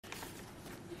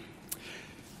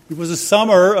It was the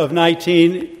summer of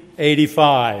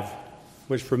 1985,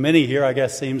 which for many here, I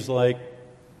guess, seems like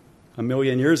a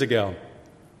million years ago.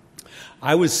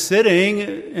 I was sitting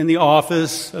in the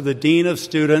office of the Dean of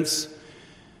Students.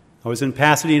 I was in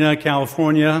Pasadena,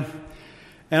 California,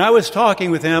 and I was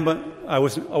talking with him, but I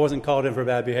wasn't called in for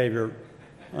bad behavior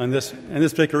in this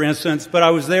particular instance, but I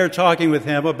was there talking with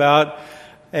him about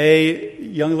a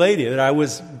young lady that I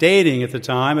was dating at the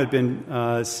time. I'd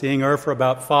been seeing her for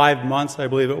about 5 months, I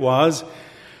believe it was.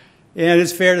 And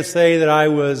it's fair to say that I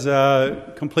was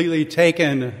completely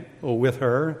taken with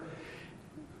her.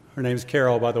 Her name's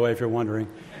Carol, by the way, if you're wondering.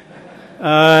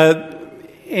 But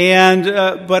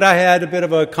I had a bit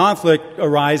of a conflict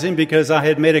arising because I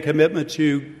had made a commitment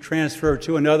to transfer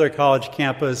to another college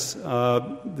campus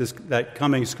that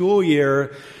coming school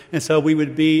year, and so we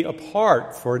would be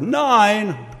apart for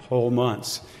 9 whole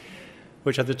months,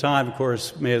 which at the time, of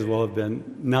course, may as well have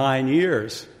been 9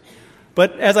 years.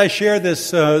 But as I shared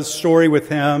this story with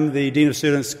him, the Dean of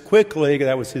Students quickly,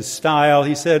 that was his style,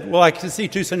 he said, well, I can see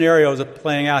 2 scenarios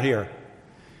playing out here.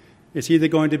 It's either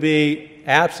going to be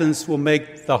absence will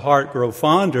make the heart grow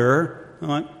fonder.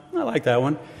 I like that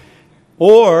one.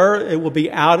 Or it will be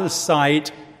out of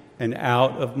sight and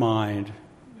out of mind.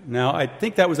 Now, I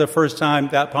think that was the first time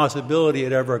that possibility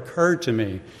had ever occurred to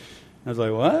me. I was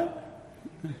like, what?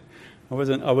 I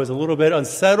was a little bit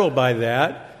unsettled by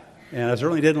that, and I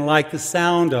certainly didn't like the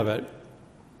sound of it.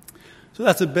 So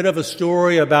that's a bit of a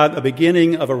story about the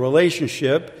beginning of a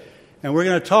relationship. And we're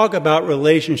going to talk about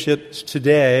relationships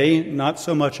today, not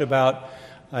so much about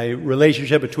a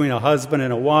relationship between a husband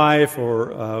and a wife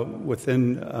or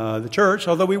within the church,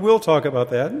 although we will talk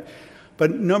about that. But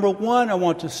number one, I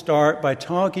want to start by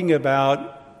talking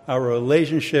about our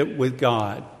relationship with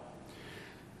God.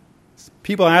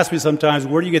 People ask me sometimes,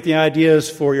 where do you get the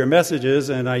ideas for your messages?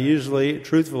 And I usually,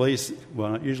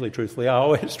 not usually truthfully, I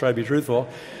always try to be truthful.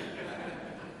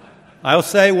 I'll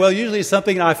say, well, usually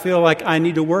something I feel like I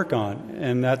need to work on,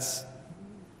 and that's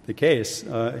the case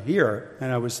here.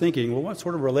 And I was thinking, well, what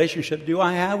sort of relationship do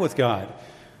I have with God?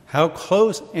 How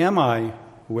close am I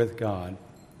with God?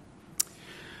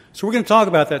 So we're going to talk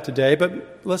about that today,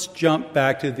 but let's jump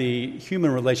back to the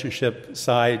human relationship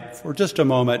side for just a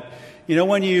moment. You know,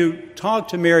 when you talk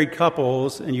to married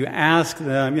couples and you ask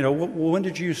them, you know, when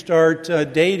did you start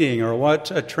dating, or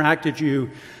what attracted you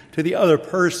to the other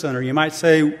person? Or you might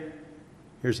say,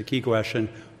 here's the key question,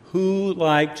 who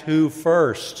liked who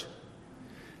first?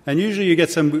 And usually you get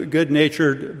some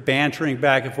good-natured bantering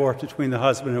back and forth between the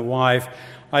husband and wife.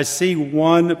 I see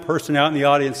one person out in the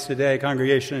audience today,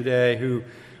 congregation today, who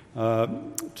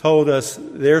told us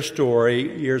their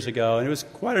story years ago, and it was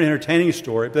quite an entertaining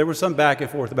story. But there was some back and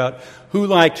forth about who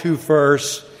liked who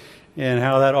first and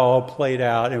how that all played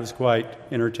out. It was quite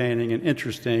entertaining and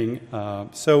interesting.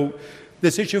 So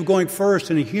this issue of going first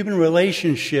in a human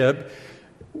relationship,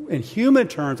 in human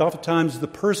terms, oftentimes the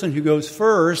person who goes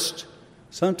first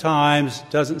sometimes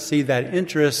doesn't see that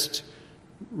interest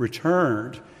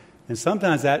returned. And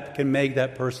sometimes that can make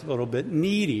that person a little bit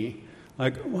needy.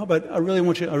 Like, well, but I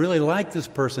really like this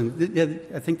person.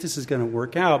 I think this is going to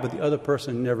work out, but the other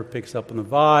person never picks up on the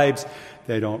vibes.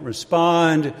 They don't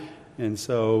respond. And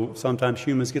so sometimes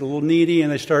humans get a little needy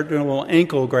and they start doing a little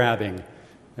ankle grabbing,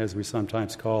 as we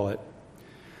sometimes call it.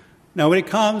 Now, when it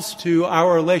comes to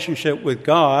our relationship with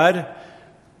God,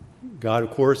 God, of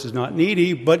course, is not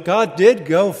needy, but God did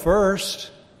go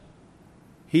first.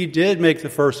 He did make the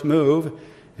first move.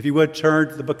 If you would turn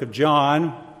to the book of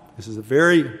John, this is a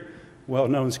very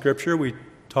well-known scripture. We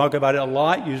talk about it a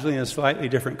lot, usually in a slightly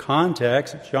different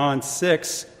context. John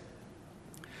 6. And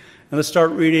let's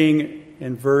start reading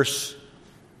in verse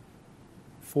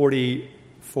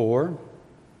 44.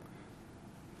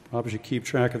 Probably should keep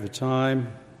track of the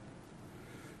time.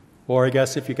 Or I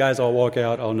guess if you guys all walk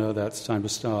out, I'll know that's time to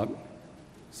stop.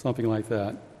 Something like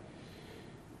that.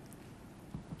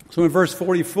 So in verse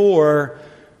 44,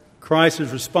 Christ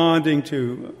is responding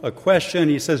to a question.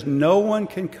 He says, no one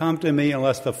can come to me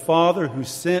unless the Father who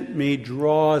sent me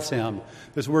draws him.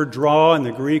 This word draw in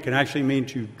the Greek can actually mean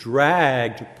to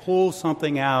drag, to pull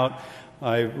something out.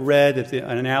 I read that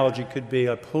an analogy could be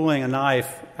pulling a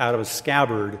knife out of a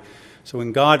scabbard. So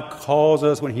when God calls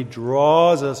us, when he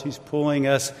draws us, he's pulling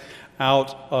us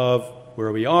out of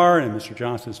where we are. And Mr.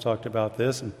 Johnson's talked about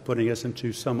this and putting us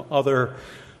into some other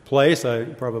place.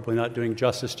 I'm probably not doing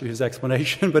justice to his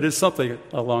explanation, but it's something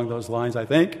along those lines, I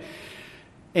think.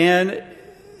 And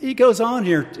he goes on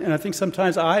here, and I think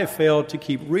sometimes I have failed to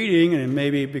keep reading, and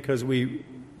maybe because we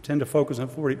tend to focus on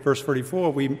verse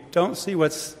 44, we don't see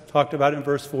what's talked about in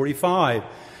verse 45.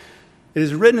 It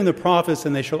is written in the prophets,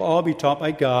 and they shall all be taught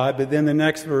by God. But then the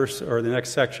next verse, or the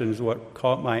next section, is what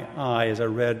caught my eye as I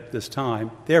read this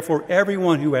time. Therefore,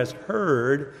 everyone who has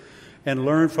heard and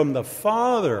learned from the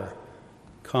Father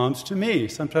comes to me.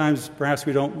 Sometimes, perhaps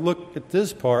we don't look at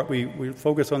this part. We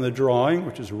focus on the drawing,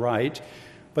 which is right.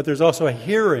 But there's also a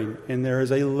hearing, and there is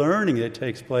a learning that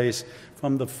takes place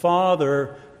from the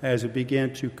Father as we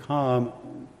begin to come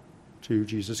to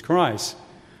Jesus Christ.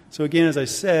 So again, as I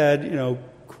said,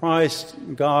 Christ,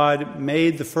 God,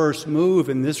 made the first move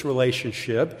in this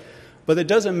relationship, but it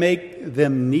doesn't make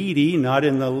them needy, not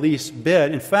in the least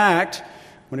bit. In fact,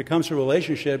 when it comes to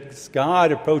relationships,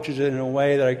 God approaches it in a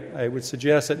way that I would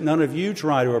suggest that none of you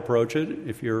try to approach it.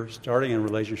 If you're starting a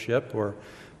relationship or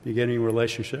beginning a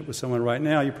relationship with someone right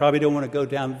now, you probably don't want to go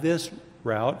down this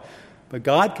route, but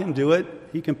God can do it.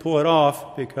 He can pull it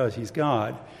off because He's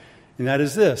God. And that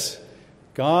is this.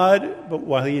 God, but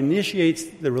while He initiates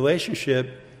the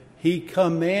relationship, He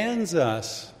commands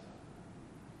us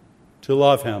to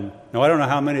love Him. Now, I don't know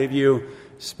how many of you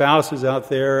spouses out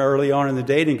there early on in the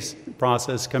dating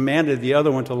process commanded the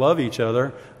other one to love each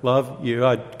other, love you.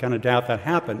 I kind of doubt that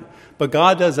happened. But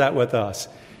God does that with us.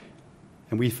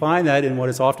 And we find that in what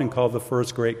is often called the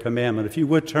first great commandment. If you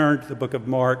would turn to the book of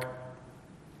Mark,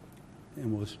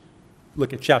 and we'll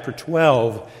look at chapter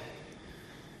 12,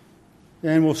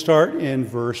 and we'll start in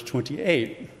verse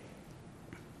 28.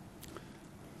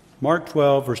 Mark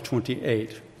 12, verse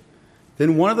 28.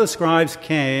 Then one of the scribes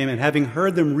came, and having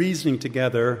heard them reasoning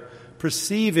together,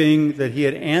 perceiving that he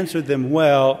had answered them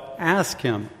well, asked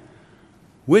him,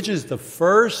 which is the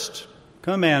first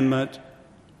commandment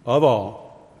of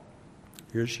all?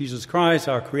 Here's Jesus Christ,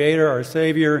 our Creator, our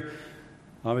Savior.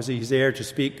 Obviously, He's there to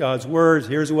speak God's words.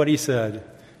 Here's what He said.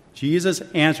 Jesus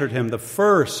answered him, the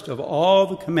first of all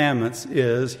the commandments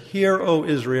is, Hear, O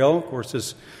Israel. Of course,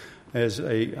 this is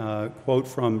a quote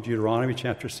from Deuteronomy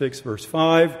chapter 6, verse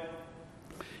 5.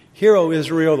 Hear, O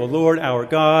Israel, the Lord our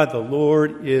God, the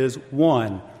Lord is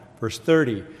one. Verse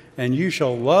 30. And you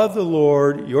shall love the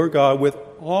Lord your God with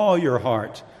all your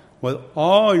heart, with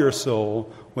all your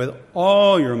soul, with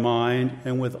all your mind,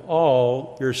 and with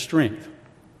all your strength.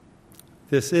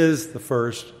 This is the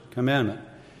first commandment.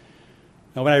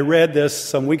 Now, when I read this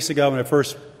some weeks ago, when I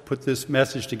first put this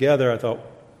message together, I thought,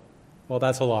 well,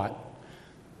 that's a lot.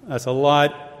 That's a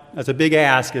lot. That's a big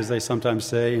ask, as they sometimes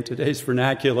say in today's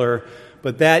vernacular.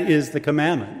 But that is the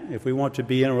commandment. If we want to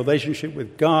be in a relationship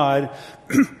with God,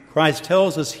 Christ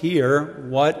tells us here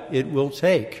what it will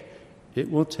take. It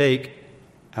will take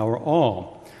our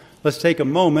all. Let's take a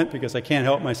moment, because I can't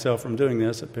help myself from doing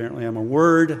this. Apparently, I'm a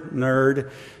word nerd.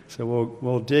 So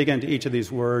we'll dig into each of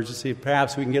these words to see if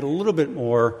perhaps we can get a little bit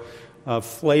more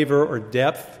flavor or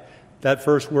depth. That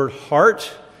first word,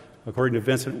 heart, according to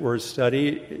Vincent Ward's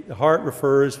study, the heart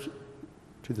refers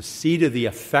to the seat of the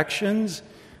affections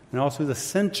and also the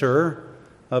center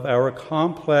of our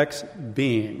complex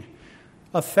being.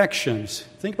 Affections.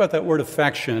 Think about that word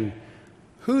affection.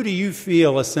 Who do you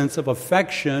feel a sense of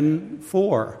affection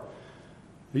for?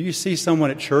 Do you see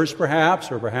someone at church perhaps,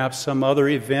 or perhaps some other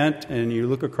event, and you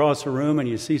look across the room and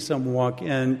you see someone walk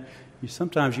in,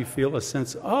 sometimes you feel a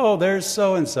sense, oh, there's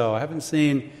so-and-so. I haven't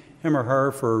seen him or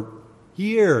her for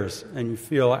years, and you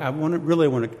feel, I really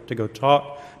want to go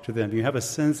talk to them. You have a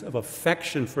sense of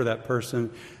affection for that person,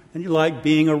 and you like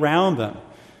being around them.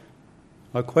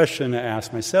 A question I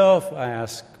ask myself, I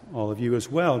ask all of you as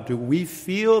well, do we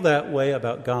feel that way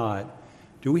about God?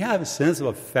 Do we have a sense of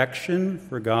affection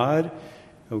for God?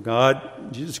 Oh,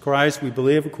 God, Jesus Christ, we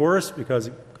believe, of course, because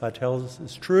God tells us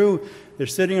it's true. They're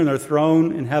sitting on their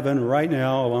throne in heaven right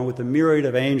now, along with the myriad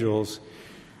of angels.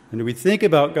 And do we think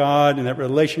about God and that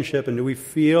relationship, and do we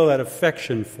feel that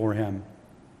affection for Him?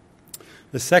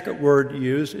 The second word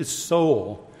used is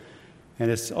soul. And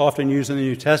it's often used in the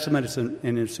New Testament. It's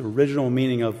in its original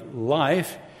meaning of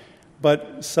life.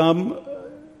 But some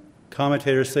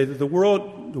commentators say that the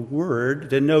word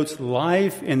denotes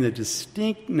life in the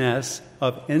distinctness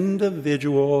of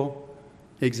individual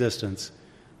existence.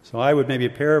 So I would maybe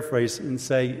paraphrase and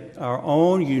say our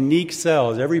own unique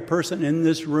selves. Every person in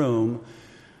this room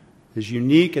is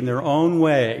unique in their own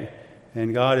way.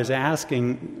 And God is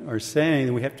asking or saying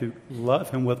that we have to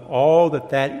love Him with all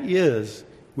that is.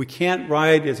 We can't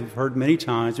ride, as we've heard many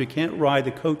times, we can't ride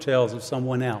the coattails of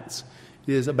someone else.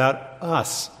 It is about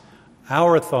us,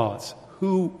 our thoughts,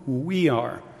 who we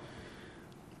are.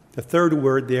 The third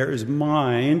word there is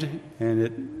mind, and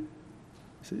it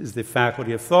is the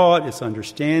faculty of thought, it's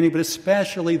understanding, but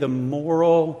especially the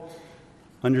moral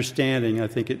understanding. I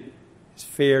think it is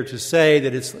fair to say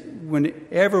that it's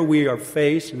whenever we are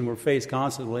faced, and we're faced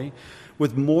constantly,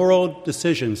 with moral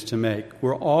decisions to make.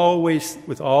 We're always,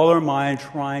 with all our mind,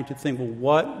 trying to think, well,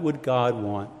 what would God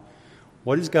want?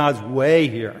 What is God's way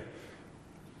here?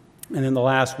 And then the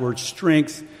last word,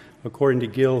 strength, according to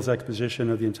Gill's exposition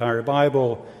of the entire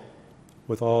Bible,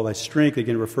 with all thy strength,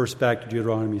 again refers back to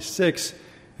Deuteronomy 6,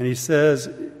 and he says,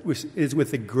 is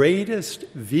with the greatest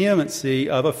vehemency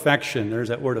of affection. There's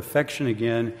that word affection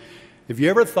again. Have you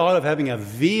ever thought of having a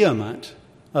vehement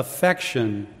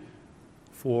affection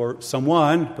for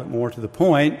someone, but more to the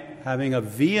point, having a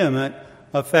vehement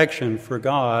affection for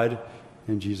God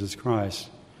and Jesus Christ?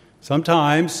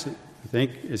 Sometimes, I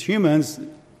think, as humans,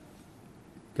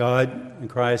 God and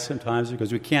Christ sometimes,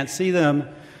 because we can't see them,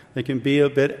 they can be a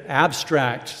bit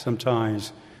abstract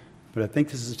sometimes. But I think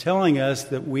this is telling us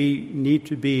that we need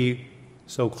to be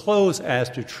so close as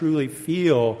to truly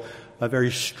feel a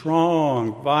very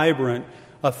strong, vibrant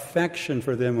affection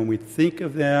for them when we think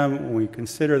of them, when we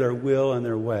consider their will and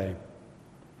their way.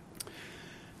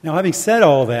 Now, having said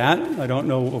all that, I don't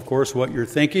know, of course, what you're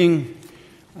thinking.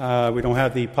 We don't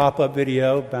have the pop-up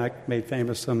video made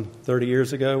famous some 30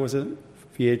 years ago, was it?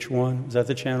 VH1? Is that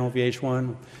the channel,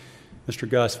 VH1? Mr.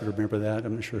 Gus would remember that.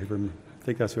 I'm not sure. I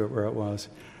think that's where it was.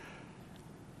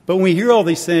 But when we hear all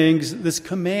these things, this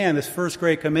command, this first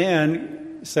great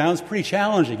command, sounds pretty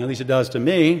challenging. At least it does to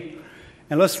me.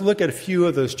 And let's look at a few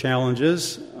of those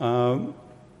challenges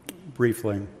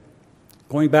briefly.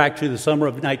 Going back to the summer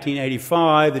of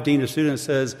 1985, the dean of students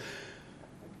says,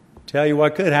 tell you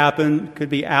what could happen, could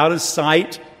be out of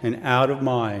sight and out of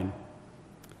mind.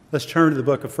 Let's turn to the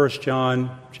book of 1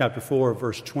 John chapter 4,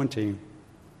 verse 20.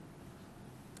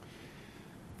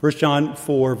 1 John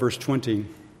 4, verse 20.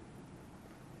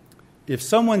 If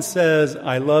someone says,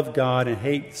 I love God and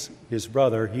hates his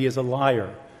brother, he is a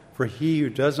liar. For he who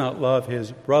does not love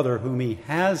his brother whom he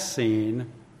has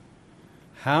seen,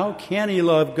 how can he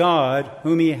love God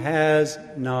whom he has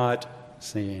not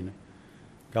seen?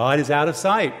 God is out of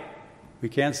sight. We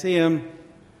can't see him.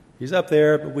 He's up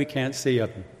there, but we can't see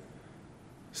him.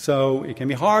 So it can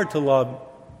be hard to love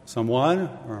someone,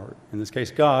 or in this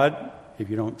case God, if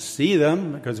you don't see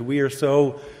them, because we are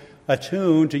so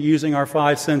attuned to using our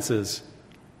five senses.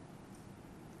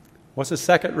 What's the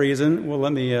second reason? Well,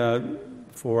 let me,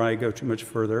 before I go too much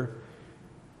further,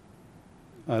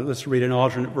 let's read an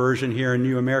alternate version here. A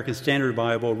New American Standard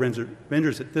Bible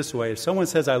renders it this way. If someone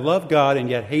says, I love God, and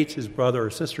yet hates his brother or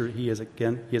sister, he is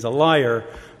a liar.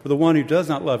 For the one who does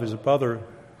not love his brother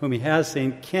whom he has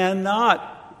seen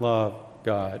cannot love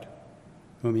God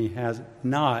whom he has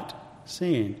not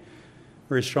seen.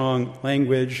 Very strong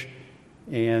language.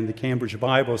 And the Cambridge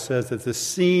Bible says that the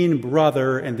seen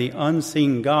brother and the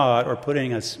unseen God are put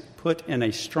in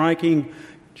a striking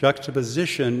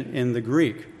juxtaposition in the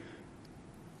Greek.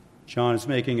 John is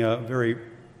making a very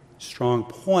strong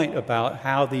point about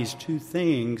how these two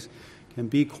things can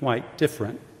be quite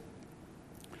different.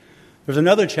 There's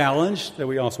another challenge that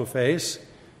we also face,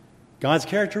 God's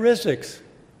characteristics.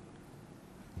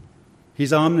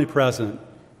 He's omnipresent.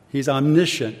 He's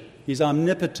omniscient. He's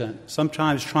omnipotent.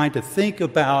 Sometimes trying to think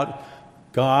about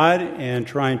God and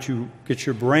trying to get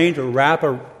your brain to wrap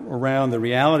around the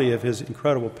reality of his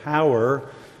incredible power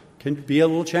can be a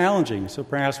little challenging. So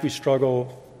perhaps we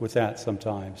struggle with that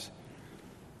sometimes.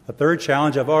 A third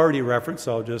challenge I've already referenced,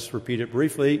 so I'll just repeat it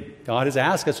briefly. God has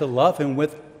asked us to love him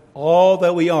with all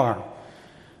that we are.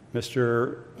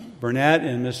 Mr. Burnett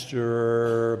and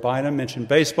Mr. Bynum mentioned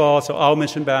baseball, so I'll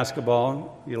mention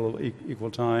basketball, get a little equal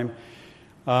time.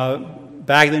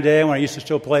 Back in the day when I used to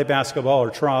still play basketball or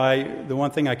try, the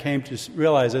one thing I came to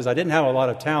realize is I didn't have a lot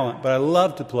of talent, but I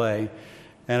loved to play.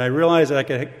 And I realized that I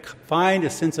could find a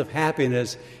sense of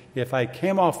happiness if I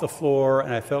came off the floor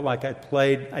and I felt like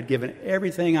I'd given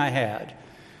everything I had.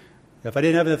 If I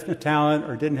didn't have the talent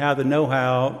or didn't have the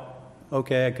know-how,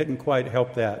 okay, I couldn't quite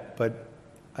help that. But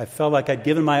I felt like I'd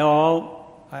given my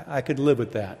all. I could live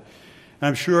with that. And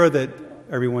I'm sure that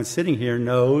everyone sitting here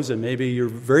knows, and maybe you're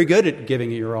very good at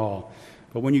giving it your all.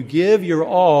 But when you give your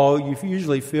all, you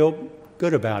usually feel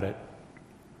good about it.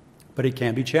 But it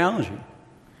can be challenging.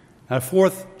 Now, a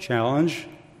fourth challenge,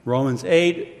 Romans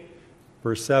 8,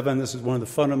 verse 7. This is one of the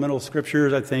fundamental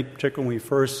scriptures, I think, particularly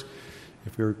when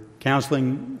if we're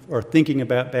counseling or thinking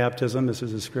about baptism, this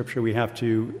is a scripture we have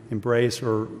to embrace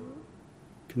or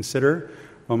consider.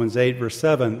 Romans 8, verse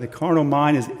 7. The carnal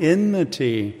mind is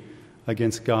enmity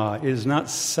against God. It is not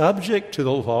subject to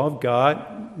the law of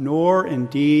God, nor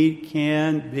indeed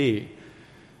can be.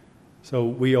 So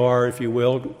we are, if you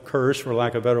will, cursed, for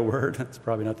lack of a better word. That's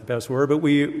probably not the best word, but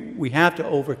we have to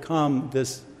overcome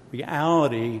this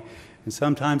reality. And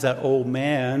sometimes that old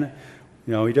man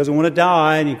He doesn't want to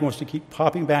die, and he wants to keep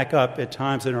popping back up at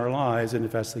times in our lives. And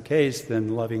if that's the case, then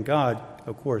loving God,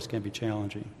 of course, can be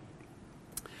challenging.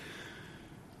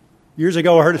 Years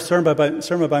ago, I heard a sermon by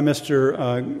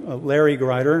Mr. Larry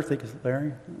Grider, I think it's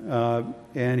Larry,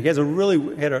 and he had a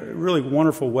really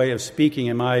wonderful way of speaking,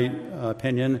 in my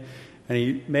opinion. And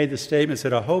he made the statement,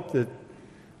 said, "I hope that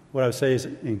what I say is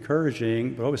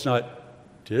encouraging, but I hope it's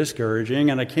not discouraging."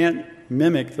 And I can't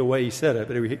mimic the way he said it,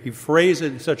 but he phrased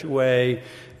it in such a way,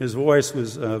 his voice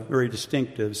was very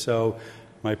distinctive. So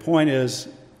my point is,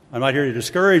 I'm not here to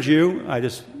discourage you. I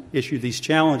just issue these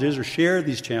challenges or share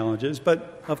these challenges.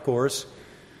 But, of course,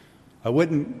 I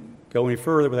wouldn't go any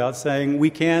further without saying we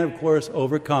can, of course,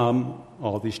 overcome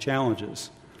all these challenges.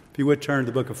 If you would turn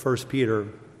to the book of 1 Peter,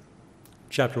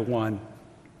 chapter 1.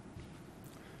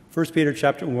 1 Peter,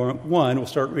 chapter 1, we'll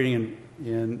start reading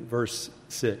in verse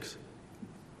 6.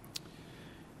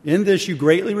 "In this you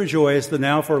greatly rejoice, that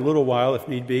now for a little while, if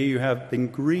need be, you have been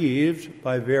grieved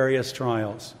by various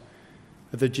trials,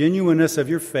 that the genuineness of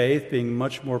your faith, being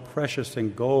much more precious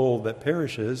than gold that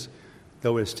perishes,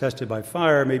 though it is tested by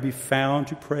fire, may be found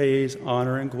to praise,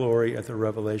 honor, and glory at the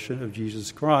revelation of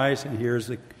Jesus Christ." And here's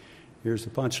the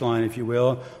punchline, if you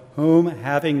will, "whom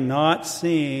having not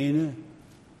seen,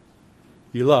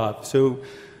 you love." So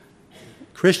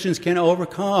Christians can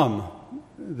overcome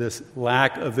this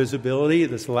lack of visibility,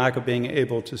 this lack of being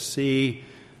able to see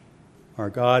our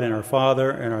God and our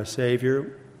Father and our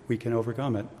Savior. We can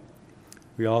overcome it.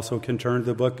 We also can turn to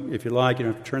the book, if you like. You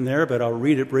don't have to turn there, but I'll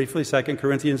read it briefly. 2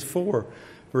 Corinthians 4,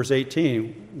 verse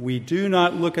 18. "We do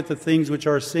not look at the things which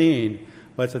are seen,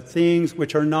 but the things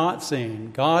which are not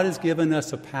seen." God has given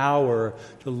us a power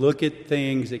to look at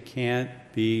things that can't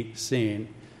be seen.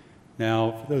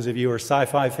 Now, for those of you who are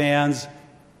sci-fi fans,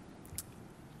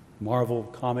 Marvel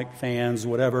comic fans,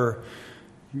 whatever,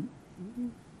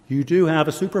 you do have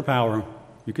a superpower.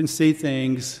 You can see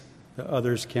things that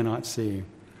others cannot see.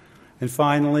 And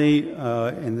finally,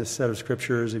 in this set of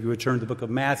scriptures, if you would turn to the book of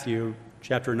Matthew,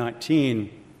 chapter 19.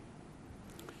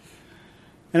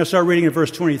 And I'll start reading in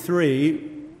verse 23,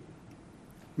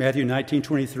 Matthew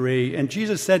 19:23. "And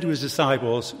Jesus said to his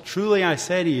disciples, 'Truly I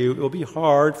say to you, it will be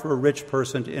hard for a rich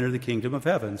person to enter the kingdom of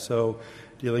heaven.'" So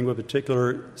dealing with a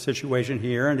particular situation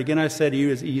here. "And again I say to you,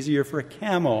 it is easier for a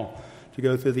camel to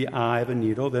go through the eye of a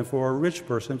needle than for a rich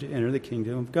person to enter the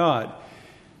kingdom of God."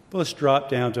 But let's drop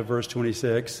down to verse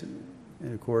 26.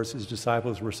 And, of course, his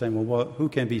disciples were saying, well, who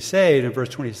can be saved? In verse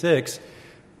 26,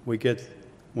 we get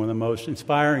one of the most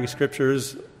inspiring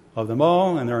scriptures of them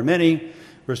all, and there are many.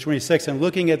 Verse 26, "And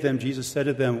looking at them, Jesus said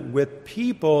to them, 'With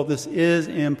people this is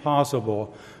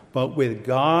impossible, but with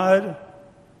God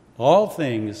all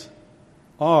things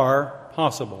are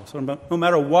possible.'" So no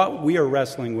matter what we are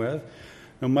wrestling with,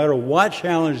 no matter what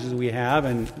challenges we have,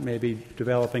 and maybe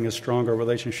developing a stronger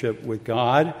relationship with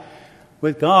God,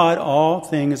 all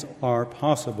things are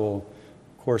possible.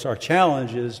 Of course, our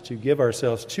challenge is to give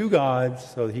ourselves to God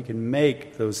so that He can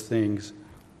make those things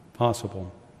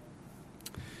possible.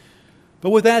 But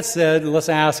with that said, let's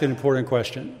ask an important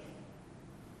question.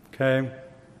 Okay?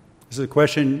 This is a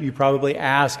question you probably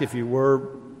ask if you were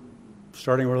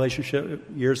starting a relationship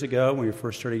years ago, when you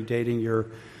first started dating your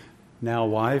now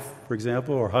wife, for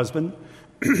example, or husband.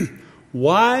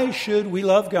 Why should we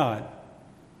love God?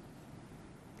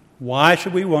 Why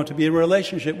should we want to be in a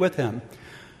relationship with Him?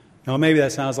 Now, maybe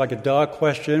that sounds like a duh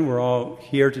question. We're all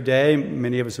here today.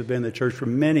 Many of us have been in the church for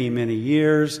many, many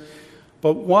years.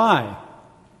 But why?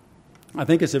 I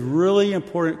think it's a really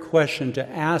important question to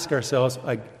ask ourselves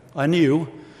anew,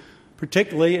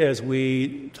 particularly as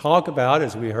we talk about,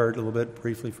 as we heard a little bit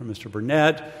briefly from Mr.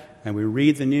 Burnett, and we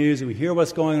read the news and we hear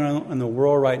what's going on in the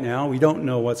world right now. We don't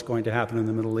know what's going to happen in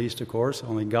the Middle East, of course.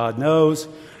 Only God knows.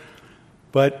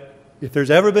 But if there's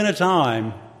ever been a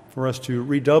time for us to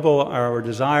redouble our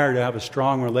desire to have a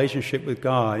strong relationship with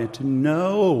God and to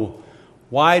know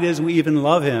why it is we even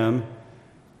love Him,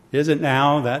 isn't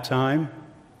now that time?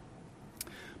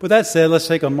 With that said, let's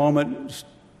take a moment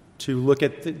to look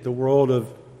at the world of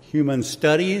human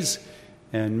studies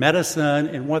and medicine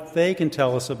and what they can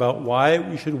tell us about why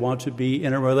we should want to be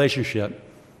in a relationship.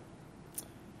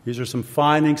 These are some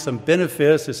findings, some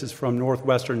benefits. This is from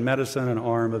Northwestern Medicine, an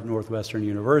arm of Northwestern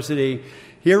University.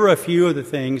 Here are a few of the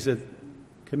things that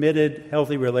committed,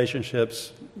 healthy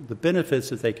relationships, the benefits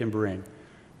that they can bring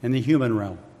in the human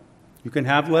realm. You can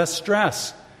have less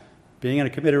stress. Being in a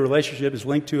committed relationship is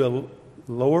linked to a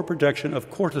lower production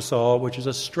of cortisol, which is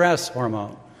a stress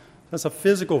hormone. That's a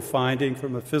physical finding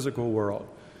from the physical world.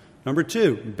 Number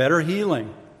 2, better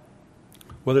healing.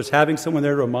 Whether it's having someone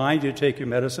there to remind you to take your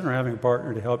medicine or having a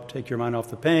partner to help take your mind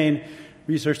off the pain,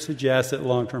 research suggests that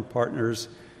long-term partners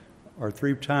are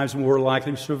 3 times more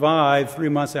likely to survive 3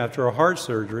 months after a heart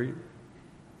surgery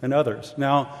than others.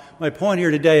 Now, my point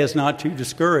here today is not to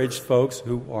discourage folks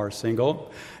who are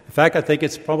single. In fact, I think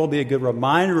it's probably a good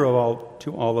reminder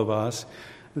to all of us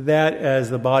that as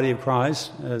the body of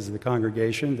Christ, as the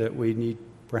congregation, that we need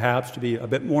perhaps to be a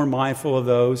bit more mindful of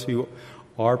those who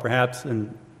are perhaps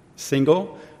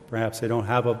single, perhaps they don't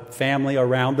have a family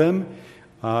around them,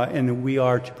 and we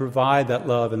are to provide that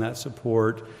love and that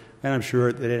support, and I'm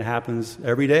sure that it happens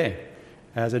every day,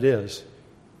 as it is.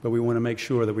 But we want to make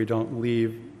sure that we don't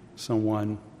leave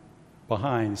someone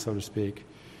behind, so to speak.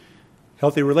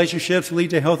 Healthy relationships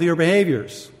lead to healthier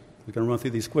behaviors. We're going to run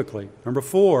through these quickly. Number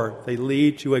 4, they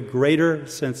lead to a greater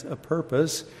sense of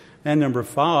purpose. And number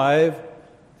 5,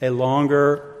 a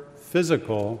longer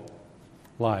physical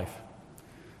life.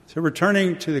 So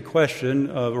returning to the question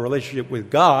of a relationship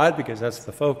with God, because that's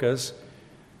the focus,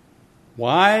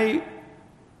 why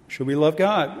should we love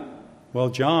God? Well,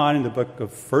 John, in the book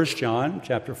of 1 John,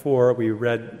 chapter 4, we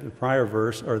read the prior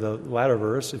verse, or the latter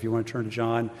verse, if you want to turn to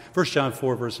John, 1 John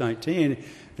 4, verse 19.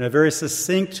 In a very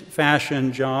succinct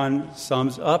fashion, John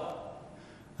sums up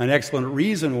an excellent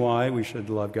reason why we should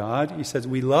love God. He says,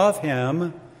 we love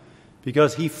him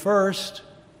because he first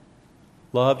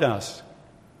loved us.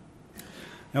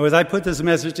 Now, as I put this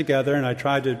message together and I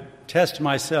tried to test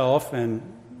myself and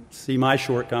see my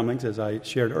shortcomings, as I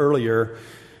shared earlier,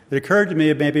 it occurred to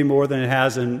me, maybe more than it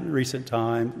has in recent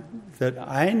time, that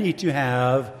I need to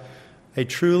have a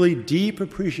truly deep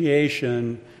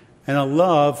appreciation and a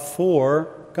love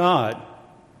for God.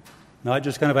 Not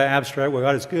just kind of an abstract, well,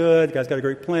 God is good, God's got a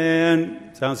great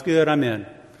plan, sounds good, I'm in.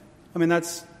 I mean,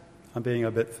 I'm being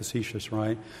a bit facetious,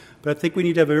 right? But I think we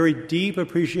need to have a very deep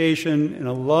appreciation and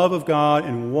a love of God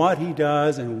and what he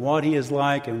does and what he is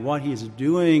like and what he is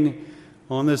doing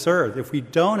on this earth. If we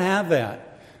don't have that,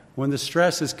 when the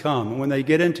stresses come, when they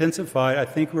get intensified, I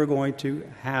think we're going to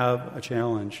have a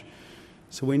challenge.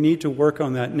 So we need to work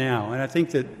on that now. And I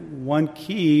think that one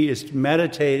key is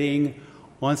meditating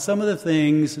on some of the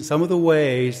things, some of the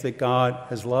ways that God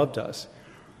has loved us.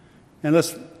 And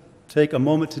let's take a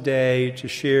moment today to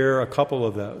share a couple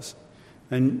of those.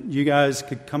 And you guys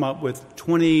could come up with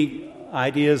 20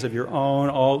 ideas of your own,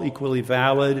 all equally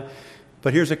valid.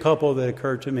 But here's a couple that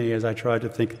occurred to me as I tried to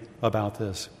think about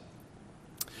this.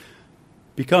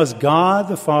 Because God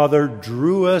the Father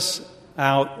drew us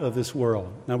out of this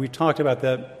world. Now, we talked about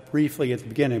that briefly at the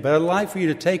beginning, but I'd like for you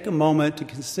to take a moment to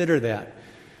consider that.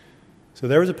 So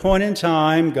there was a point in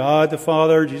time, God the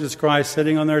Father, Jesus Christ,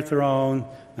 sitting on their throne.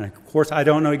 And of course, I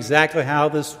don't know exactly how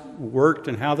this worked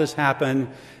and how this happened,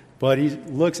 but he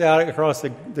looks out across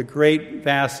the great,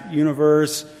 vast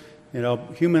universe. You know,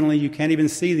 humanly, you can't even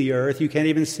see the earth. You can't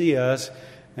even see us.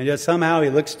 And yet somehow he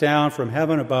looks down from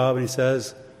heaven above and he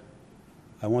says,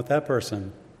 I want that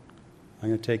person. I'm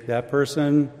going to take that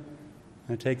person. I'm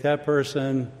going to take that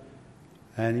person.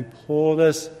 And he pulled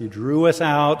us. He drew us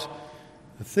out.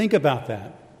 Think about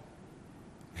that.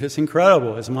 It's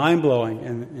incredible. It's mind-blowing.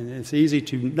 And it's easy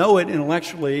to know it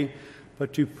intellectually,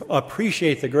 but to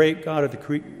appreciate the great God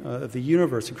of the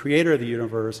universe, the creator of the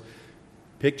universe,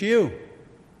 picked you.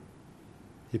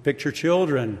 He picked your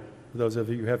children. For those of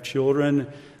you who have children,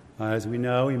 as we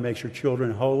know, he makes your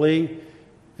children holy.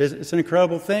 It's an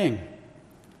incredible thing.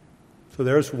 So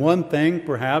there's one thing,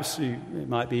 perhaps, it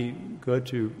might be good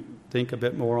to think a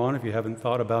bit more on if you haven't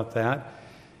thought about that.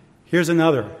 Here's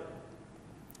another.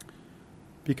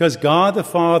 Because God the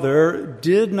Father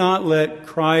did not let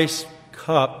Christ's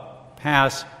cup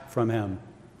pass from him.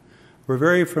 We're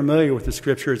very familiar with the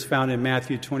scripture. It's found in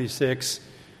Matthew 26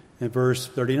 and verse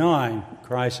 39.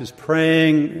 Christ is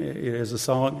praying, as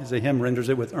a hymn renders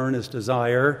it, with earnest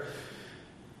desire.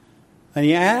 And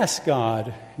he asks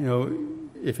God,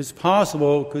 if it's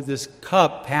possible, could this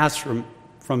cup pass from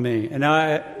me? And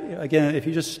again, if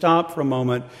you just stop for a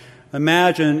moment,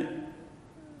 imagine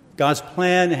God's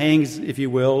plan hangs, if you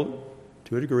will,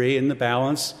 to a degree, in the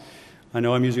balance. I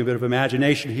know I'm using a bit of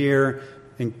imagination here.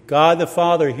 And God the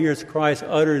Father hears Christ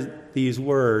utter these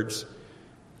words,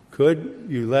 could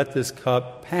you let this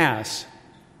cup pass?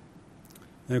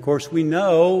 And of course, we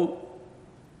know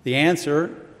the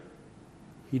answer.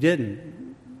 He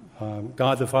didn't.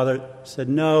 God the Father said,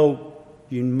 no,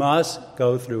 you must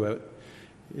go through it.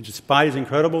 Despite his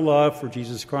incredible love for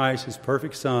Jesus Christ, his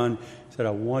perfect Son, he said,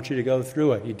 I want you to go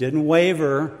through it. He didn't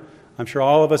waver. I'm sure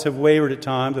all of us have wavered at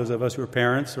times, those of us who are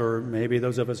parents, or maybe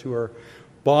those of us who are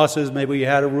bosses. Maybe you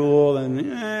had a rule, and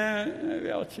maybe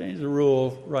I'll change the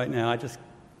rule right now.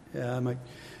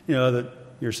 That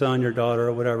your son, your daughter,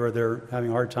 or whatever, they're having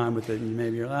a hard time with it, and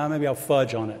maybe I'll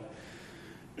fudge on it.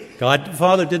 God the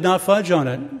Father did not fudge on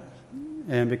it.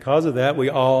 And because of that, we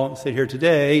all sit here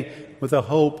today with a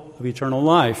hope of eternal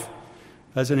life.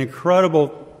 That's an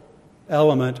incredible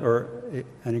element, or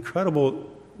an incredible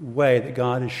way that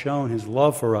God has shown his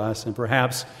love for us, and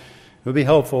perhaps it would be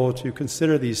helpful to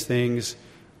consider these things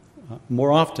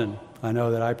more often. I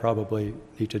know that I probably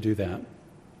need to do that.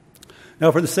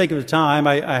 Now, for the sake of the time,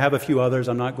 I have a few others.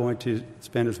 I'm not going to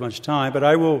spend as much time, but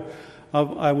I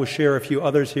will share a few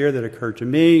others here that occurred to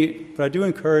me. But I do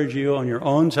encourage you on your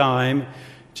own time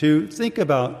to think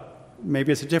about,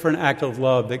 maybe it's a different act of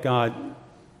love that God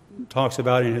talks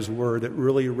about in his word that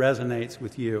really resonates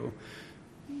with you.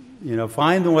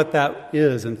 Find what that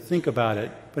is and think about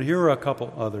it. But here are a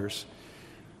couple others.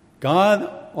 God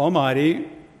Almighty,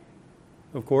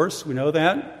 of course, we know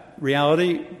that.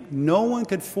 Reality, no one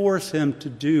could force him to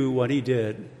do what he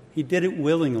did. He did it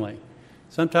willingly.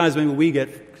 Sometimes maybe we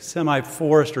get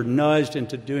semi-forced or nudged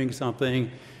into doing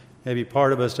something. Maybe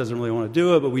part of us doesn't really want to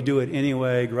do it, but we do it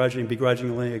anyway,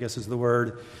 begrudgingly, I guess is the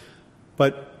word.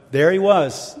 But there he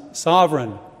was,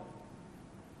 sovereign.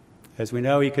 As we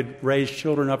know, he could raise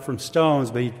children up from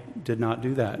stones, but he did not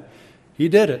do that. He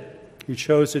did it. He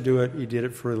chose to do it. He did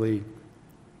it freely.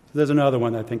 So there's another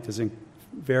one that I think is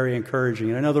very encouraging,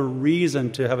 and another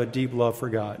reason to have a deep love for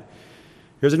God.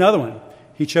 Here's another one.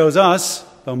 He chose us,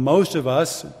 though most of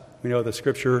us, we know the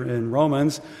scripture in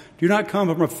Romans, do not come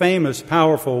from a famous,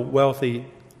 powerful, wealthy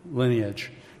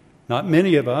lineage. Not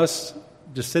many of us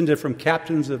descended from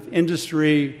captains of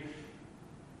industry.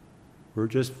 We're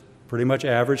just pretty much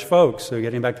average folks. So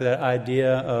getting back to that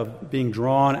idea of being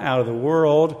drawn out of the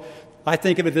world, I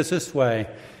think of it this way.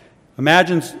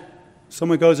 Imagine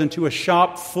someone goes into a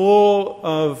shop full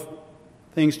of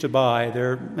things to buy.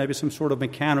 There may be some sort of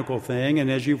mechanical thing, and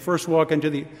as you first walk into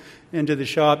the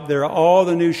shop, there are all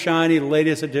the new shiny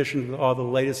latest editions with all the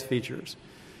latest features.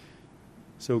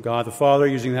 So God the Father,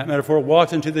 using that metaphor,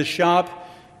 walks into the shop,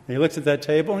 and he looks at that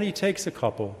table, and he takes a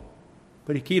couple.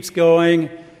 But he keeps going.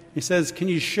 He says, "Can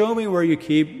you show me where you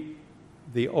keep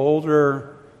the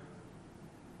older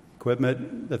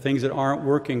equipment, the things that aren't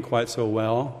working quite so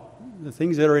well, the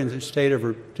things that are in a state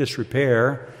of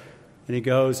disrepair?" And he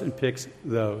goes and picks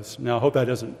those. Now, I hope that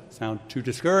doesn't sound too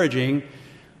discouraging,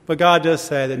 but God does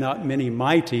say that not many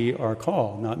mighty are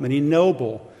called, not many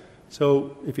noble.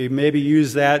 So if you maybe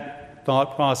use that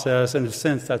thought process, in a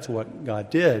sense, that's what God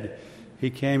did.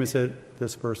 He came and said,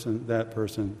 this person, that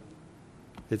person,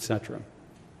 etc.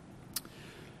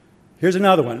 Here's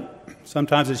another one.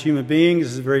 Sometimes as human beings,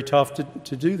 it's very tough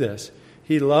to do this.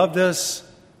 He loved us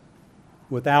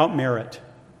without merit.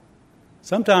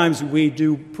 Sometimes we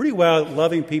do pretty well at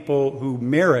loving people who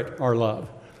merit our love.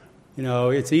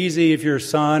 It's easy if you're a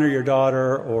son or your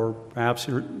daughter or perhaps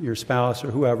your spouse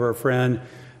or whoever, a friend,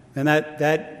 and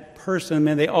that person,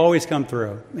 man, they always come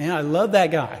through. Man, I love that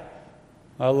guy.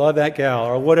 I love that gal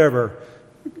or whatever.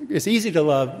 It's easy to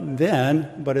love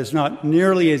then, but it's not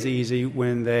nearly as easy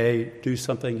when they do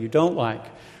something you don't like.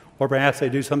 Or perhaps they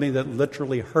do something that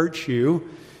literally hurts you,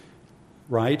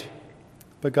 right?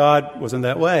 But God wasn't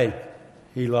that way.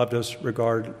 He loved us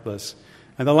regardless.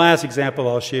 And the last example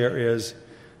I'll share is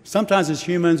sometimes as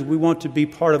humans, we want to be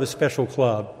part of a special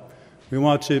club. We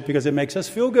want to because it makes us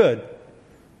feel good.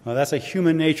 Well, that's a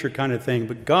human nature kind of thing.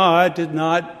 But God did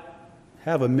not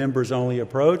have a members-only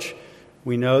approach.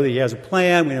 We know that he has a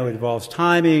plan. We know it involves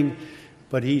timing.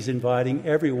 But he's inviting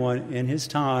everyone in his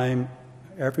time.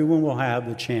 Everyone will have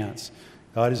the chance.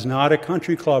 God is not a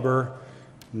country clubber.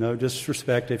 No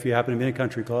disrespect if you happen to be in a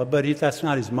country club, but that's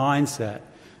not his mindset.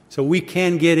 So we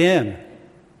can get in.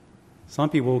 Some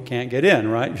people can't get in,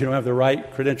 right? If you don't have the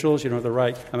right credentials, you don't have the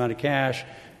right amount of cash,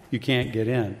 you can't get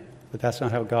in. But that's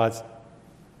not how God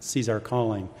sees our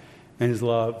calling and his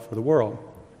love for the world.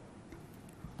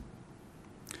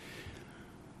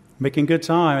 Making good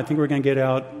time. I think we're going to get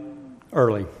out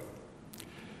early.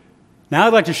 Now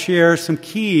I'd like to share some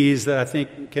keys that I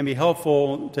think can be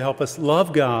helpful to help us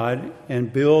love God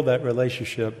and build that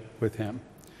relationship with him.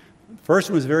 First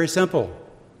one is very simple,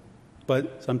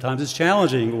 but sometimes it's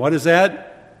challenging. What is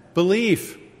that?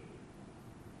 Belief.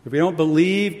 If we don't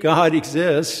believe God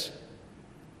exists,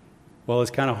 well,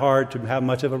 it's kind of hard to have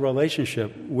much of a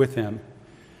relationship with him.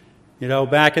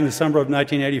 Back in the summer of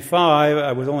 1985,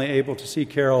 I was only able to see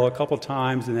Carol a couple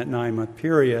times in that 9-month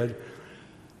period.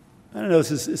 I don't know,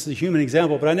 this is a human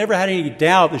example, but I never had any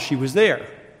doubt that she was there,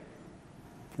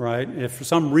 right? If for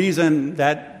some reason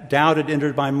that doubt had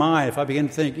entered my mind, if I began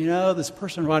to think, this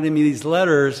person writing me these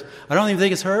letters, I don't even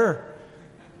think it's her.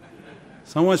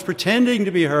 Someone's pretending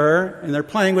to be her, and they're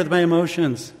playing with my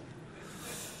emotions.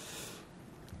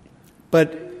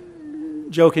 But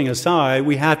joking aside,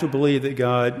 we have to believe that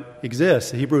God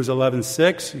exists. Hebrews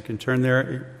 11:6, you can turn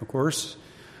there, of course.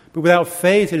 But without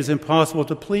faith, it is impossible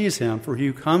to please him. For he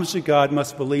who comes to God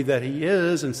must believe that he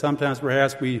is, and sometimes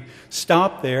perhaps we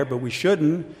stop there, but we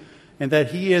shouldn't, and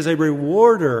that he is a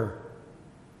rewarder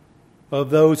of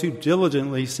those who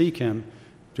diligently seek him.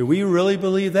 Do we really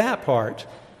believe that part?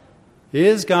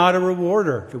 Is God a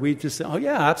rewarder? Do we just say, oh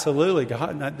yeah, absolutely,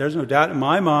 God, there's no doubt in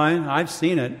my mind, I've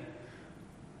seen it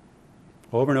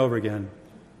over and over again.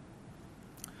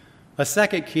 A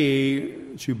second key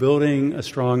to building a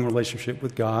strong relationship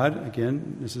with God,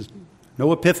 again, this is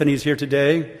no epiphanies here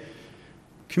today,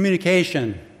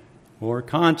 communication or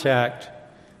contact,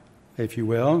 if you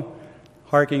will.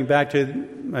 Harking back to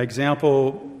my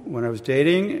example when I was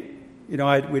dating,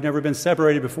 we'd never been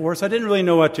separated before, so I didn't really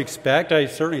know what to expect. I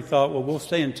certainly thought, well, we'll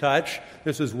stay in touch.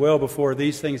 This was well before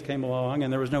these things came along,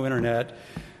 and there was no internet.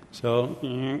 So,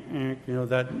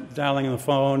 that dialing on the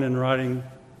phone and writing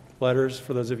letters,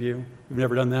 for those of you who've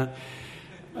never done that.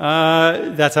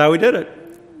 That's how we did it.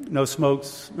 No smoke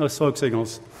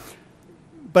signals.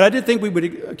 But I did think we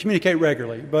would communicate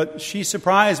regularly. But she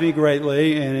surprised me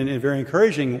greatly, and in a very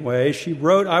encouraging way. She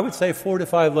wrote, I would say, 4 to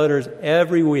 5 letters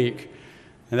every week.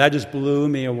 And that just blew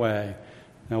me away.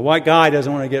 Now, what guy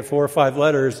doesn't want to get 4 or 5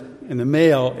 letters in the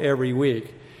mail every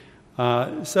week?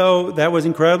 So that was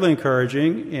incredibly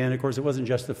encouraging. And, of course, it wasn't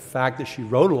just the fact that she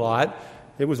wrote a lot.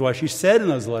 It was what she said in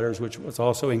those letters, which was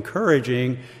also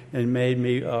encouraging and made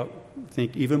me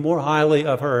think even more highly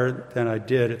of her than I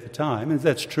did at the time. And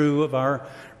that's true of our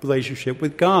relationship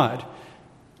with God.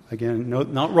 Again,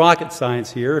 not rocket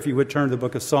science here. If you would turn to the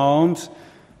book of Psalms,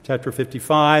 chapter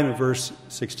 55 and verse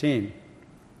 16.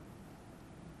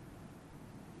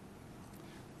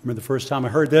 I remember the first time I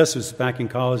heard this was back in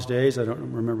college days. I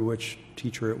don't remember which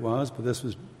teacher it was, but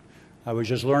I was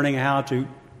just learning how to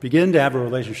begin to have a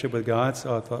relationship with God,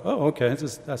 so I thought, oh, okay,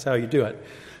 that's how you do it.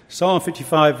 Psalm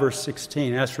 55, verse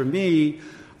 16, as for me,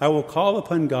 I will call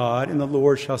upon God, and the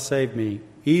Lord shall save me.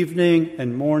 Evening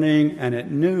and morning and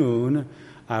at noon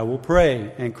I will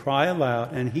pray and cry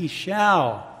aloud, and he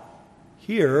shall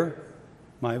hear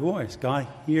my voice. God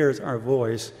hears our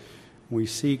voice. We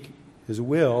seek his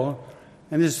will.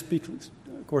 And this speaks,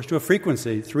 of course, to a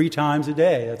frequency, 3 times a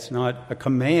day. That's not a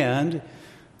command,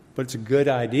 but it's a good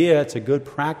idea. It's a good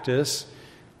practice.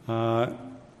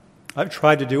 I've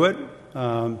tried to do it.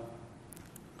 Not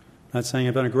saying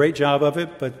I've done a great job of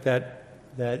it, but that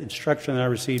instruction that I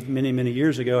received many, many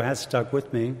years ago has stuck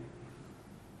with me.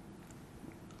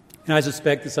 And I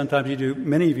suspect that sometimes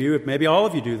many of you, maybe all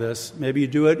of you do this. Maybe you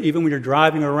do it even when you're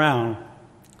driving around.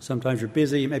 Sometimes you're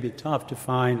busy. It may be tough to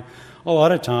find a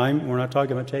lot of time. We're not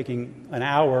talking about taking an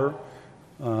hour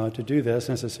to do this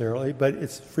necessarily, but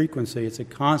it's frequency. It's a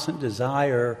constant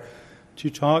desire to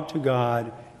talk to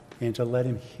God and to let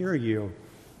him hear you.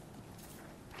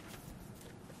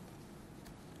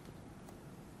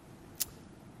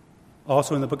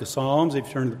 Also in the book of Psalms, if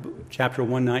you turn to chapter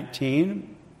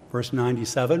 119, verse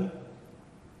 97.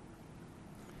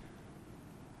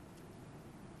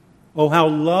 Oh, how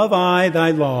love I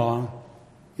thy law.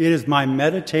 It is my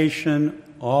meditation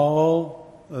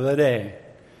all the day.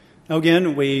 Now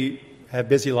again, we have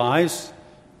busy lives,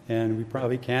 and we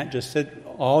probably can't just sit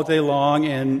all day long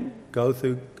and go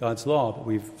through God's law. But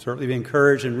we've certainly been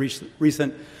encouraged in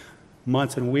recent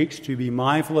months and weeks to be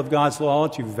mindful of God's law,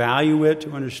 to value it,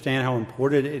 to understand how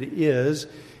important it is.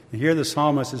 And here the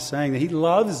psalmist is saying that he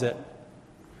loves it.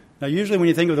 Now, usually when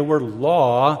you think of the word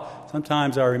law,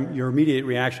 sometimes your immediate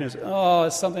reaction is, oh,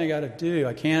 it's something I got to do.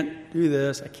 I can't do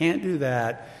this. I can't do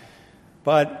that.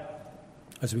 But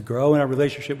as we grow in our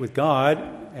relationship with God,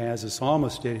 as the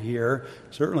psalmist did here,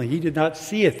 certainly he did not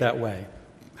see it that way.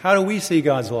 How do we see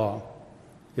God's law?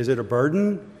 Is it a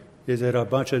burden? Is it a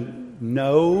bunch of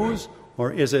no's?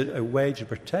 Or is it a way to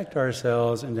protect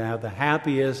ourselves and to have the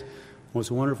happiest,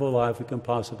 most wonderful life we can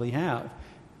possibly have?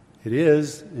 It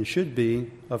is, and should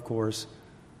be, of course,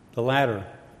 the latter.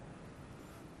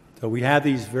 So we have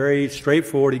these very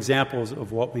straightforward examples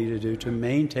of what we need to do to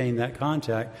maintain that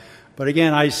contact. But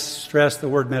again, I stress the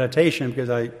word meditation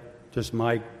because just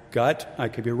my gut, I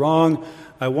could be wrong.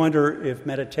 I wonder if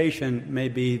meditation may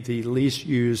be the least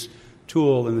used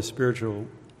tool in the spiritual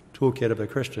toolkit of the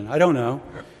Christian. I don't know,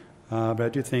 but I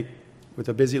do think with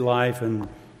a busy life and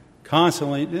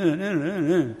constantly,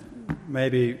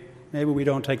 maybe we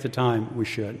don't take the time we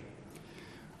should.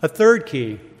 A third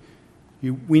key,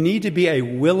 we need to be a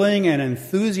willing and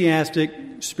enthusiastic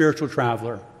spiritual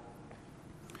traveler.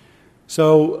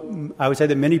 So I would say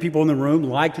that many people in the room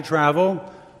like to travel,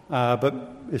 but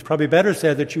it's probably better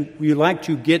said that you like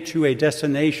to get to a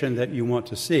destination that you want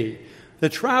to see. The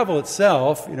travel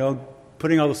itself,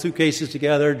 putting all the suitcases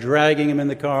together, dragging them in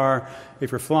the car.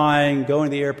 If you're flying, going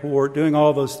to the airport, doing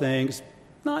all those things,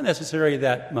 not necessarily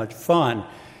that much fun.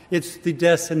 It's the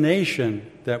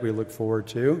destination that we look forward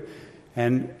to.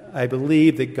 And I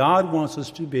believe that God wants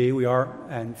us to be, we are,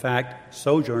 in fact,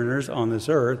 sojourners on this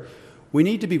earth. We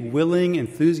need to be willing,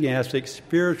 enthusiastic,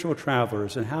 spiritual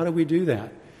travelers. And how do we do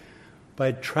that?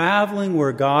 By traveling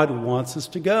where God wants us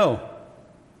to go.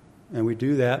 And we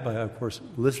do that by, of course,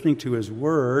 listening to His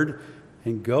Word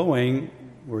and going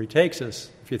where He takes us.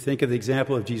 If you think of the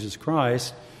example of Jesus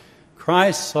Christ,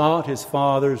 Christ sought His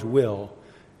Father's will.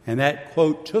 And that,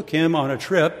 quote, took Him on a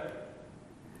trip,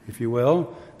 if you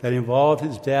will, that involved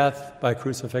His death by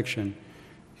crucifixion.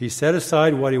 He set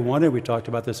aside what He wanted. We talked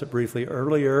about this briefly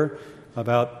earlier,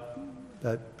 about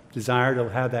that desire to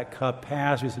have that cup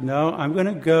pass. He said, no, I'm going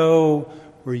to go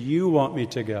where you want me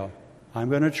to go. I'm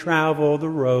going to travel the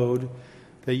road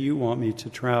that you want me to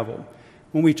travel.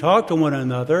 When we talk to one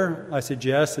another, I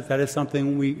suggest that is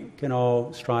something we can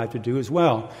all strive to do as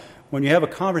well. When you have a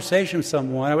conversation with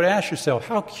someone, I would ask yourself,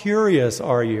 how curious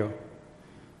are you?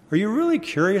 Are you really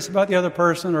curious about the other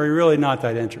person, or are you really not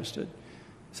that interested?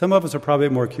 Some of us are probably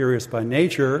more curious by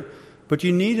nature, but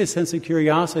you need a sense of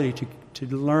curiosity to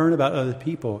learn about other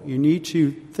people. You need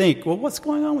to think, well, what's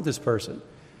going on with this person?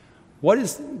 What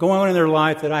is going on in their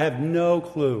life that I have no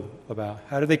clue about?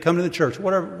 How do they come to the church?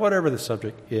 Whatever the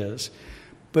subject is.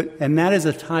 And that is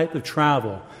a type of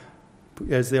travel.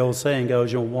 As the old saying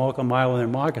goes, you'll walk a mile in their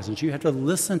moccasins. You have to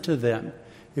listen to them.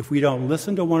 If we don't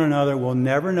listen to one another, we'll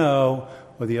never know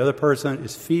what the other person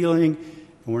is feeling.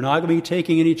 And we're not going to be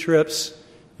taking any trips,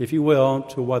 if you will,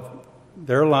 to what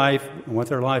their life and what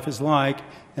their life is like.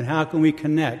 And how can we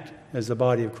connect as the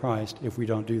body of Christ if we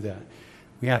don't do that?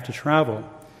 We have to travel.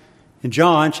 In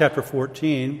John chapter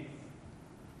 14,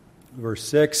 verse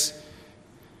 6,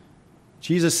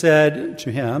 Jesus said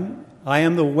to him, I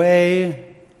am the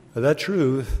way, the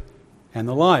truth, and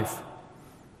the life.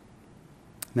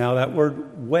 Now, that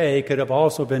word way could have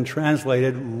also been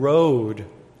translated road.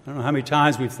 I don't know how many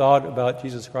times we've thought about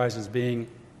Jesus Christ as being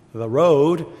the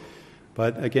road,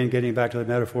 but again, getting back to the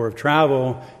metaphor of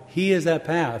travel, He is that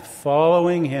path,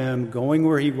 following Him, going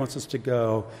where He wants us to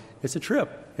go. It's a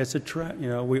trip. It's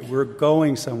we're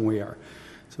going somewhere.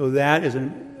 So that is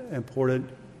an important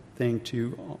thing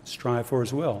to strive for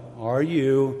as well. Are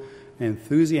you an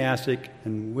enthusiastic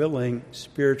and willing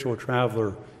spiritual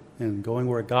traveler and going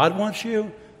where God wants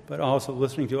you, but also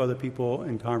listening to other people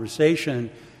in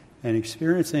conversation and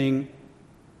experiencing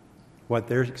what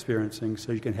they're experiencing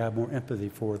so you can have more empathy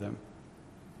for them?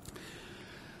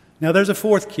 Now, there's a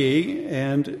fourth key,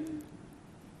 and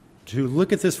to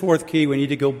look at this fourth key, we need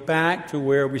to go back to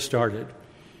where we started.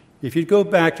 If you go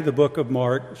back to the book of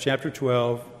Mark, chapter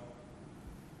 12,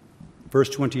 verse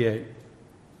 28.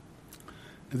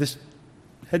 This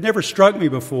had never struck me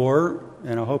before,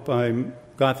 and I hope I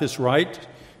got this right.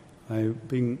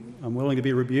 I'm willing to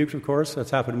be rebuked, of course.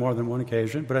 That's happened more than one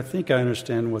occasion, but I think I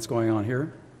understand what's going on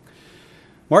here.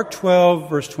 Mark 12,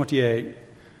 verse 28.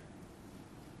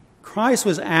 Christ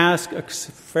was asked a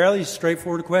fairly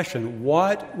straightforward question.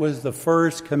 What was the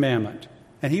first commandment?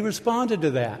 And He responded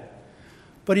to that.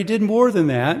 But He did more than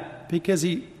that, because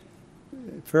He,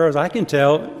 as far as I can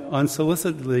tell,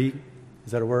 unsolicitedly,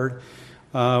 is that a word?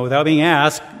 Without being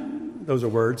asked, those are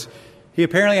words, He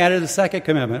apparently added a second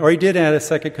commandment, or He did add a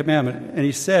second commandment. And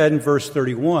He said in verse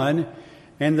 31,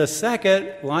 and the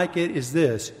second, like it, is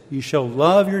this, you shall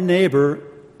love your neighbor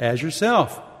as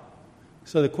yourself.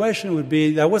 So the question would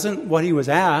be, that wasn't what He was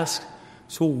asked,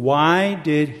 so why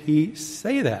did He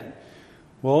say that?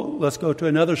 Well, let's go to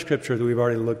another scripture that we've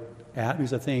already looked at,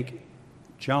 because I think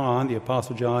John, the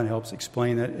Apostle John, helps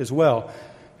explain that as well.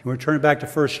 We're turning back to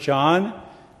 1 John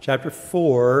chapter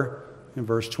 4 and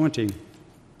verse 20.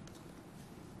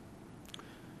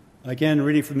 Again,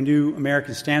 reading from the New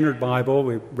American Standard Bible,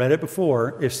 we read it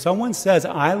before. If someone says,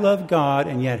 I love God,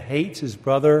 and yet hates his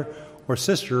brother or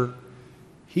sister,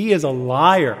 he is a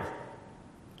liar.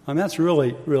 And that's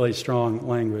really, really strong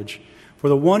language. For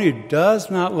the one who does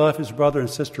not love his brother and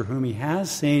sister whom he has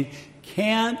seen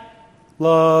can't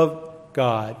love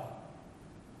God,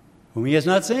 whom he has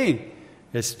not seen.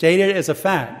 It's stated as a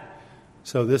fact.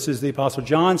 So this is the Apostle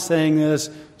John saying this.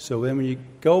 So then when you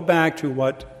go back to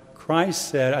what Christ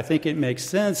said, I think it makes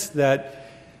sense that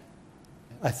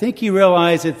I think he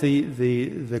realized that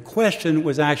the question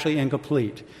was actually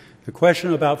incomplete. The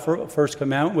question about First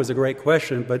Commandment was a great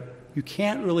question, but you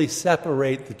can't really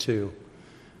separate the two.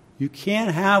 You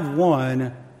can't have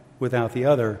one without the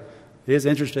other. It is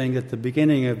interesting that the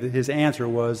beginning of his answer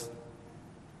was,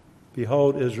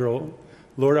 Behold, Israel,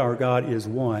 Lord our God is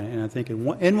one. And I think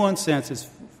in one sense it's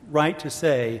right to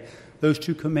say those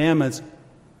two commandments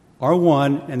are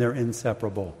one and they're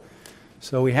inseparable.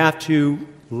 So we have to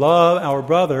love our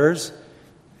brothers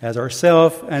as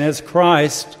ourselves and as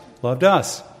Christ loved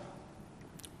us.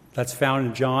 That's found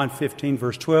in John 15,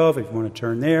 verse 12, if you want to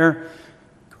turn there.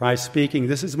 Christ speaking,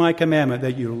 "This is my commandment,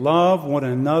 that you love one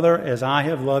another as I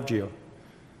have loved you."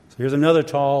 So here's another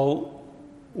tall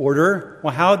order.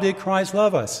 Well, how did Christ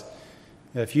love us?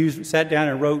 If you sat down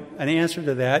and wrote an answer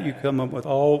to that, you come up with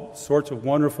all sorts of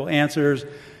wonderful answers.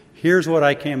 Here's what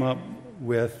I came up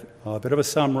with, a bit of a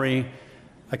summary.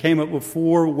 I came up with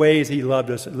 4 ways he loved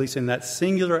us, at least in that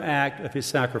singular act of his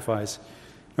sacrifice.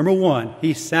 Number 1,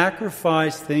 he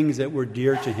sacrificed things that were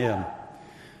dear to him.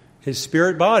 His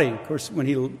spirit body, of course, when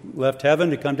he left heaven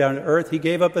to come down to earth, he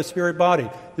gave up a spirit body.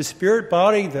 The spirit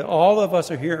body that all of us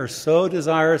are here are so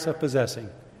desirous of possessing.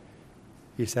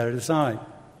 He set it aside.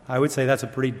 I would say that's a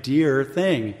pretty dear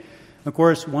thing. Of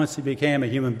course, once he became a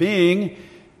human being,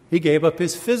 he gave up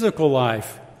his physical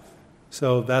life.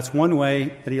 So that's one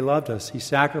way that he loved us. He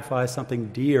sacrificed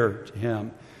something dear to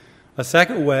him. A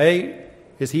second way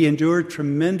is he endured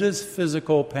tremendous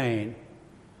physical pain.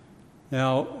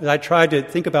 Now, as I tried to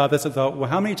think about this, I thought, well,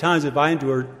 how many times have I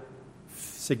endured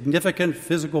significant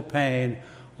physical pain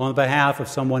on behalf of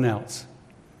someone else?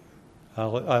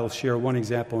 I'll share one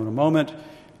example in a moment.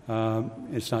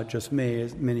 It's not just me.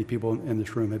 Many people in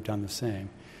this room have done the same.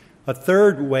 A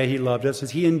third way he loved us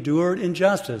is he endured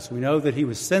injustice. We know that he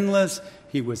was sinless,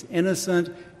 he was innocent,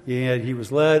 and he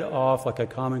was led off like a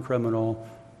common criminal,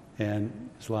 and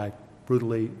his life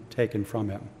brutally taken from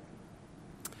him.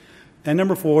 And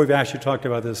number 4, we've actually talked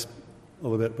about this a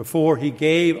little bit before, he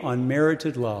gave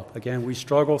unmerited love. Again, we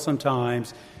struggle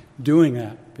sometimes doing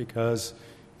that because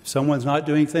if someone's not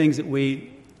doing things that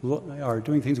we are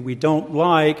doing things that we don't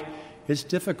like, it's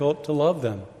difficult to love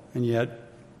them. And yet,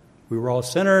 we were all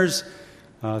sinners.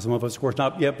 Some of us, of course,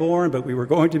 not yet born, but we were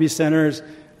going to be sinners.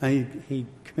 And he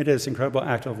committed this incredible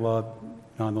act of love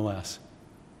nonetheless.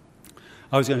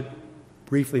 I was going to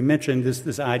briefly mention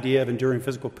this idea of enduring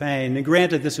physical pain. And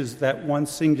granted, this is that one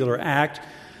singular act.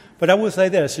 But I will say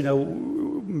this,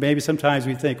 maybe sometimes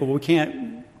we think, well, we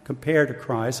can't compare to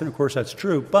Christ. And of course, that's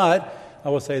true. But I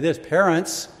will say this,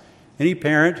 parents, any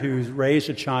parent who's raised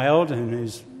a child and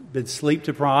who's been sleep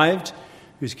deprived,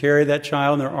 who's carried that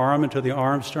child in their arm until the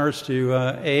arm starts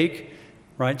to ache,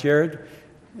 right, Jared?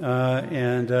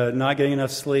 And not getting enough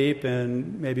sleep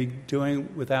and maybe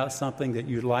doing without something that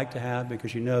you'd like to have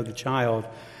because you know the child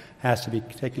has to be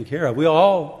taken care of.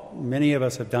 Many of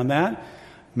us have done that.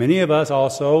 Many of us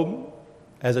also,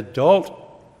 as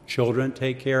adult children,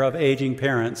 take care of aging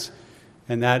parents.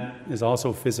 And that is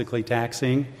also physically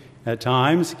taxing at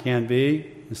times, can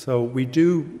be. And so we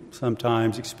do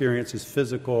sometimes experience this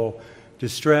physical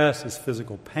distress, this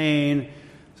physical pain.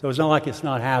 So it's not like it's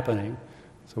not happening.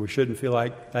 So we shouldn't feel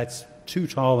like that's too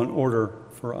tall an order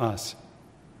for us.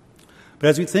 But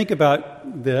as we think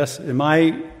about this, in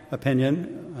my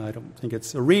opinion, I don't think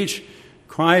it's a reach,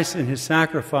 Christ in his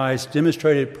sacrifice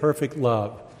demonstrated perfect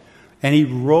love. And he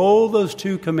rolled those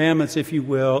 2 commandments, if you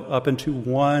will, up into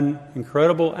one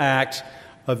incredible act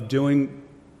of doing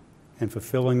and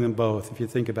fulfilling them both, if you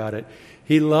think about it.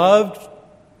 He loved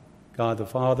God the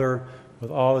Father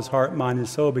with all his heart, mind, and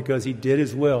soul because he did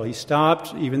his will. He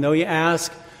stopped, even though he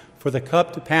asked for the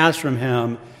cup to pass from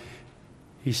him,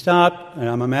 he stopped, and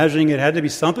I'm imagining it had to be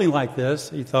something like this.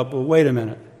 He thought, well, wait a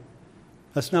minute.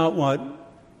 That's not what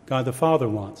God the Father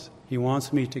wants. He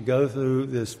wants me to go through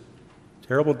this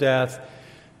terrible death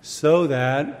so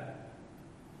that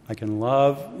I can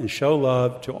love and show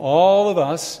love to all of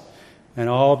us and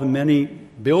all the many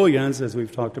billions, as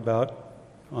we've talked about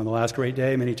on the last great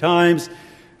day many times,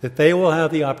 that they will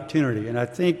have the opportunity. And I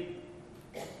think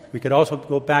we could also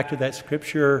go back to that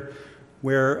scripture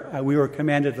where we were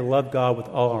commanded to love God with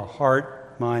all our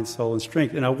heart, mind, soul, and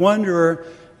strength. And I wonder,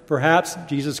 perhaps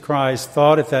Jesus Christ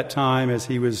thought at that time as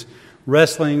he was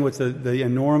wrestling with the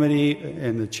enormity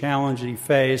and the challenge that he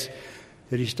faced,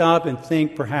 that he stopped and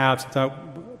think perhaps,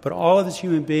 but all of these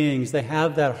human beings, they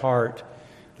have that heart,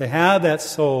 they have that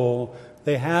soul,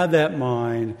 they have that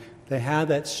mind, they have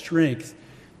that strength.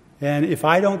 And if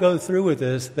I don't go through with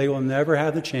this, they will never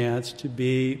have the chance to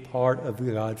be part of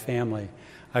the God family.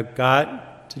 I've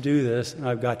got to do this, and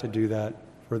I've got to do that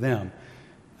for them.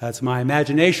 That's my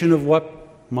imagination of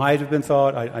what might have been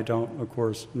thought. I don't, of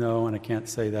course, know, and I can't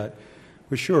say that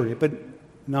with surety. But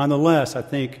nonetheless, I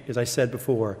think, as I said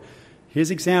before,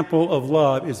 his example of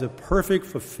love is a perfect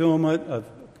fulfillment of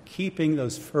keeping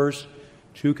those first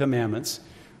 2 commandments,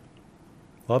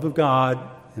 love of God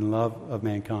and love of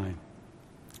mankind.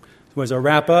 So as I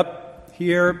wrap up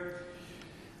here,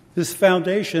 This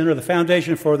foundation, or the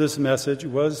foundation for this message,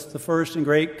 was the first and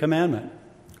great commandment.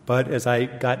 But as I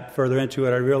got further into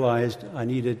it, I realized I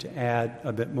needed to add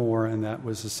a bit more, and that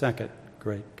was the second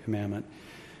great commandment.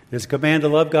 It's a command to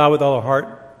love God with all our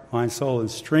heart, mind, soul, and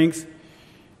strength.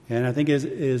 And I think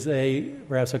is a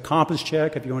perhaps a compass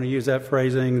check, if you want to use that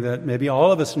phrasing, that maybe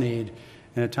all of us need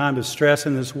in a time of stress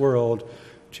in this world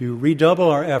to redouble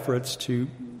our efforts to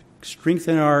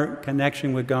strengthen our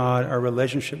connection with God, our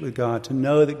relationship with God, to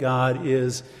know that God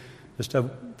is just a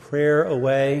prayer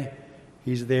away.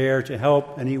 He's there to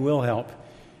help, and He will help.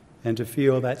 And to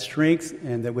feel that strength,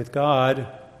 and that with God,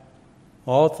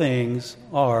 all things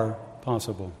are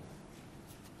possible.